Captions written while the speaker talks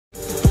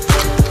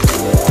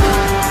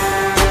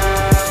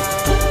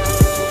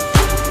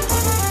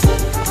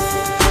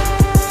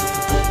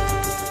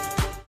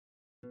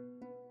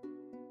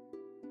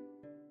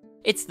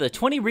It's the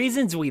 20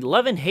 reasons we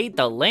love and hate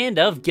the land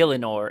of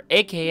Gielinor,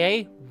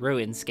 aka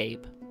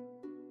RuneScape.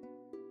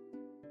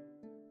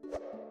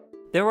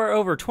 There are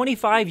over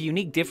 25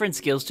 unique different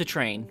skills to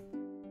train.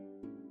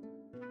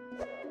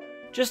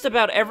 Just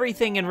about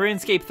everything in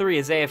RuneScape 3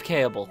 is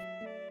AFKable.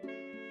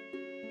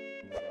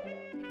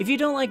 If you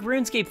don't like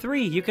RuneScape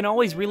 3, you can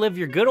always relive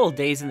your good old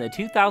days in the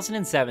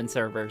 2007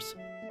 servers.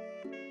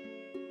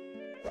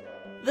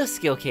 The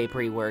skill cape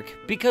rework,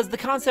 because the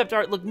concept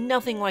art looked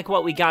nothing like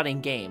what we got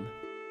in-game.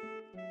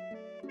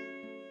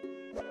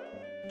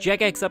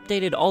 Jagex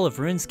updated all of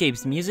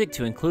RuneScape's music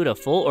to include a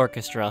full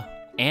orchestra,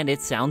 and it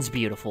sounds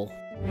beautiful.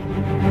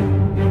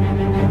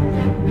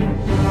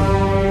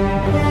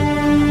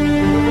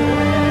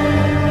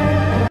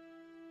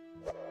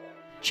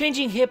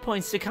 Changing hit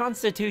points to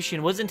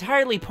Constitution was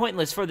entirely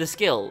pointless for the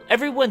skill.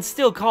 Everyone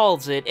still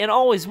calls it, and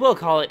always will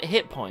call it,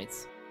 hit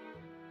points.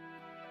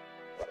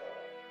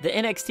 The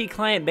NXT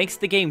client makes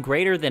the game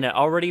greater than it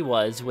already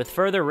was, with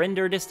further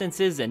render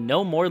distances and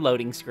no more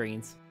loading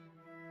screens.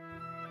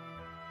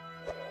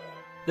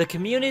 The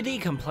community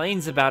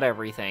complains about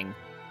everything.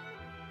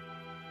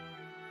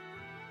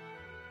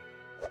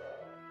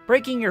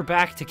 Breaking your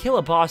back to kill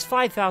a boss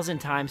 5,000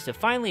 times to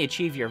finally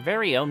achieve your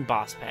very own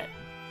boss pet.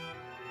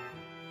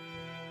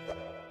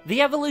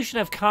 The evolution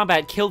of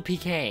combat killed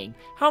PKing.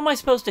 How am I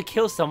supposed to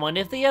kill someone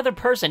if the other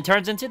person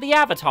turns into the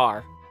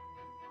avatar?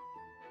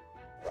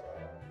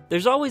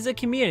 There's always a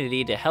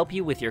community to help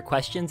you with your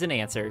questions and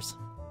answers.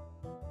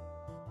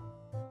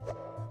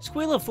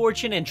 Squeal of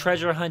Fortune and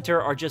Treasure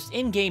Hunter are just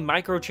in-game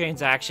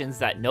microtransactions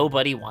that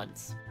nobody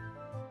wants.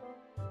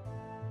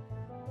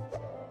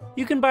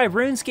 You can buy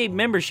RuneScape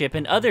membership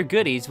and other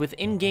goodies with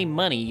in-game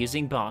money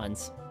using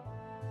bonds.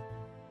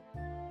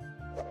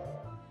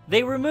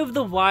 They removed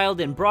the wild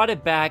and brought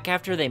it back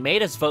after they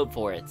made us vote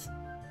for it.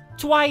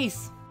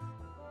 Twice!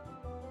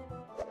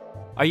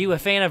 Are you a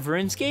fan of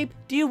RuneScape?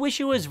 Do you wish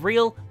it was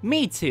real?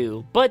 Me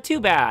too, but too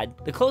bad.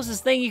 The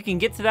closest thing you can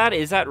get to that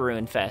is at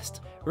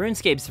RuneFest,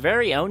 RuneScape's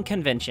very own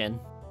convention.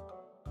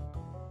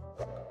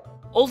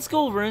 Old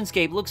school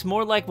RuneScape looks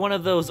more like one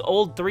of those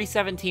old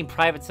 3.17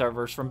 private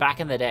servers from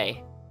back in the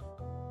day.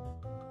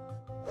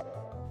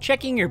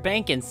 Checking your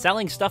bank and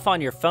selling stuff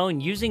on your phone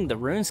using the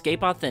RuneScape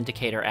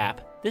Authenticator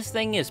app. This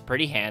thing is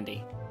pretty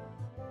handy.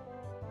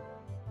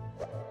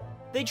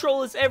 They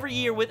troll us every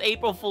year with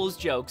April Fool's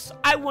jokes.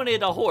 I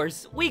wanted a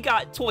horse, we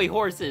got toy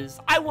horses.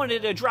 I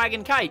wanted a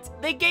dragon kite,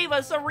 they gave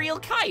us a real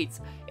kite.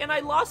 And I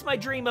lost my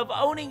dream of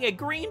owning a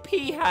green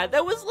pea hat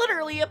that was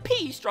literally a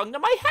pea strung to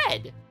my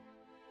head.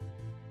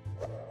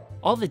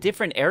 All the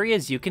different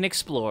areas you can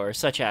explore,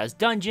 such as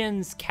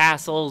dungeons,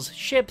 castles,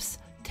 ships,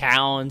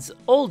 towns,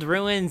 old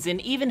ruins, and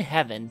even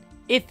heaven,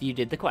 if you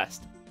did the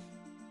quest.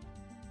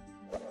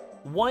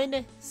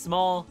 One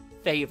small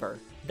favor.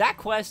 That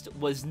quest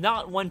was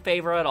not one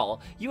favor at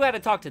all. You had to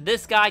talk to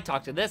this guy,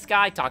 talk to this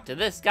guy, talk to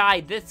this guy,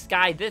 this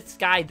guy, this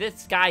guy,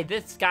 this guy,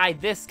 this guy,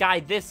 this guy,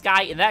 this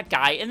guy, and that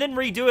guy, and then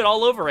redo it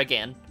all over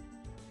again.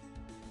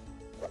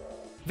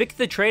 Vic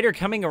the Trader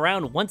coming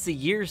around once a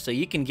year so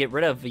you can get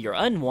rid of your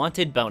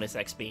unwanted bonus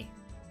XP.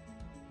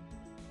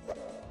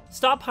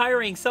 Stop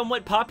hiring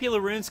somewhat popular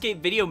RuneScape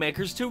video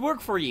makers to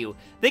work for you.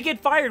 They get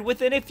fired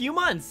within a few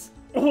months.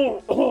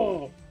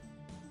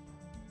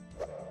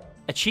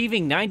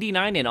 Achieving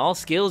 99 in all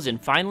skills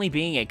and finally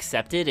being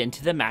accepted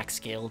into the Max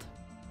Guild.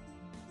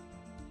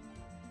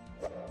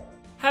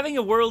 Having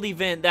a world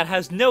event that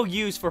has no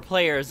use for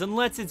players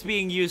unless it's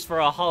being used for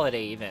a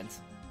holiday event.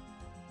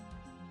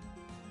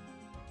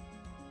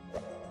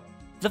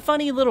 The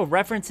funny little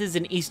references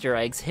and Easter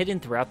eggs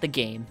hidden throughout the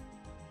game.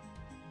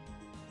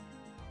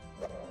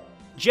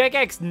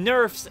 Jagex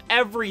nerfs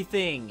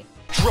everything.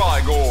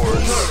 Trigors,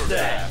 nerf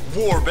that.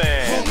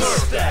 Warband,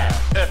 nerf that.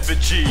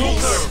 Effigy,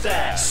 nerf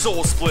that.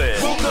 Soul Split,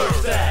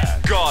 nerf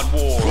that. God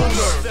War,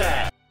 nerf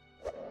that.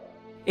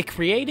 It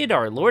created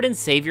our Lord and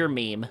Savior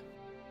meme.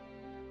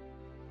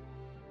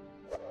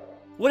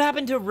 What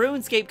happened to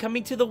RuneScape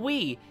coming to the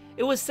Wii?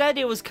 It was said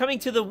it was coming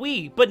to the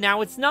Wii, but now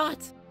it's not.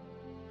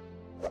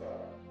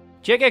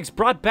 Jagex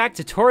brought back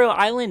Tutorial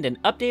Island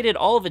and updated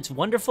all of its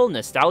wonderful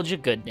nostalgia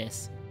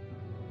goodness.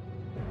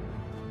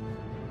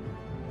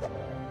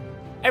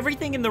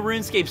 Everything in the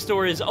RuneScape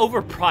store is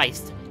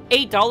overpriced.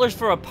 $8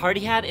 for a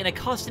party hat and it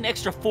costs an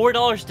extra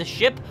 $4 to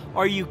ship?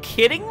 Are you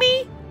kidding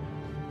me?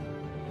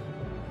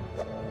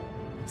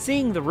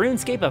 Seeing the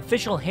RuneScape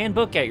official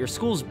handbook at your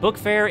school's book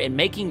fair and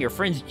making your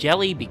friends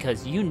jelly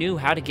because you knew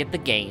how to get the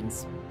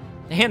gains.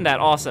 And that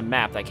awesome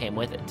map that came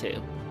with it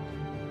too.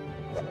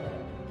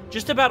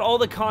 Just about all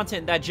the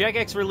content that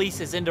Jagex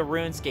releases into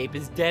RuneScape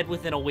is dead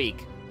within a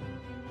week.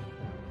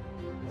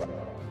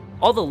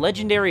 All the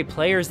legendary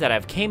players that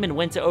have came and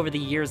went over the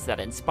years that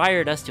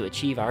inspired us to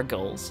achieve our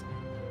goals.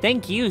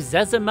 Thank you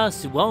Zezima,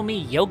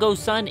 Suomi,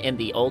 Yogosun, and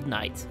the Old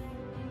Knight.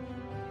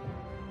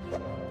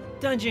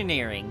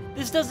 Dungeoneering.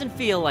 This doesn't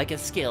feel like a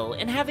skill,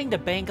 and having to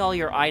bank all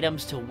your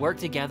items to work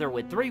together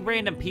with 3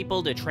 random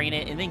people to train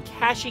it and then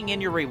cashing in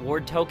your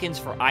reward tokens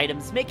for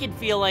items make it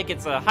feel like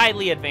it's a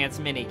highly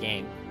advanced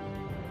minigame.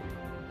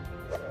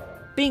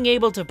 being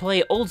able to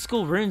play old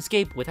school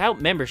RuneScape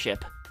without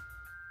membership.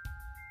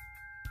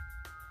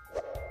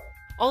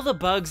 All the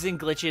bugs and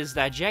glitches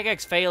that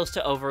Jagex fails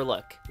to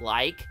overlook,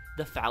 like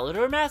the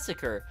Falador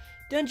Massacre,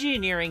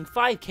 Dungeoneering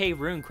 5k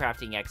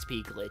Runecrafting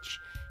XP glitch,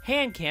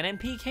 Hand Cannon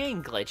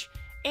PKing glitch,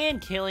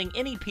 and killing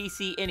any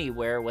PC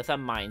anywhere with a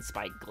Mind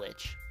Spike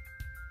glitch.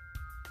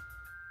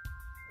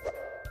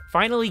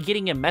 Finally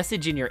getting a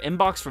message in your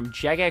inbox from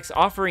Jagex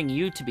offering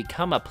you to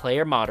become a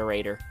player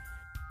moderator.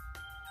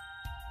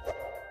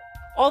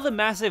 All the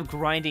massive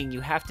grinding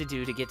you have to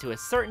do to get to a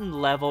certain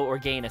level or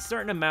gain a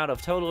certain amount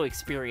of total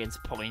experience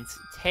points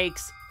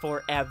takes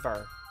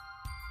forever.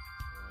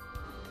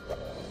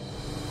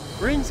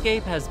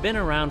 RuneScape has been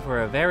around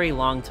for a very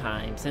long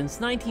time, since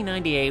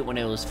 1998 when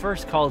it was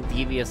first called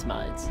Devious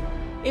Muds.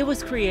 It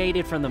was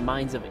created from the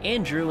minds of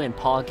Andrew and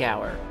Paul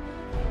Gower.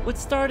 What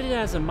started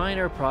as a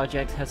minor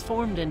project has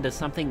formed into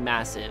something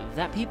massive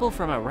that people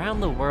from around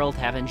the world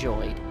have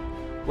enjoyed,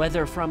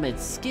 whether from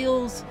its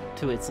skills,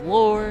 to its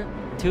lore,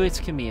 to its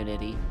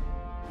community.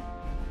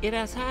 It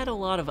has had a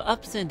lot of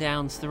ups and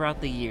downs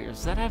throughout the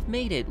years that have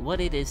made it what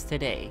it is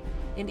today,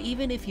 and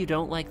even if you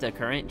don't like the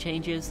current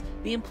changes,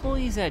 the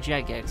employees at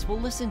Jagex will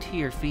listen to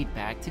your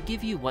feedback to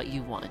give you what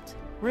you want.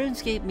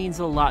 RuneScape means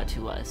a lot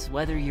to us,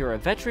 whether you're a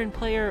veteran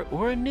player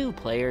or a new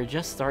player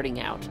just starting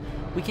out.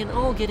 We can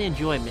all get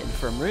enjoyment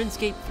from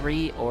RuneScape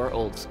 3 or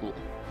old school.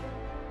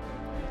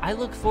 I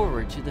look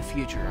forward to the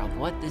future of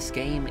what this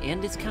game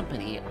and its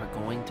company are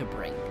going to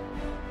bring.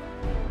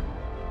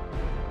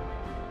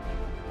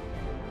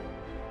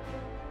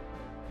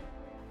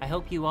 I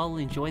hope you all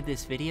enjoyed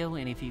this video,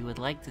 and if you would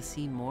like to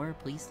see more,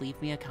 please leave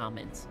me a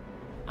comment.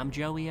 I'm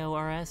Joey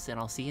ORS, and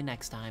I'll see you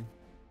next time.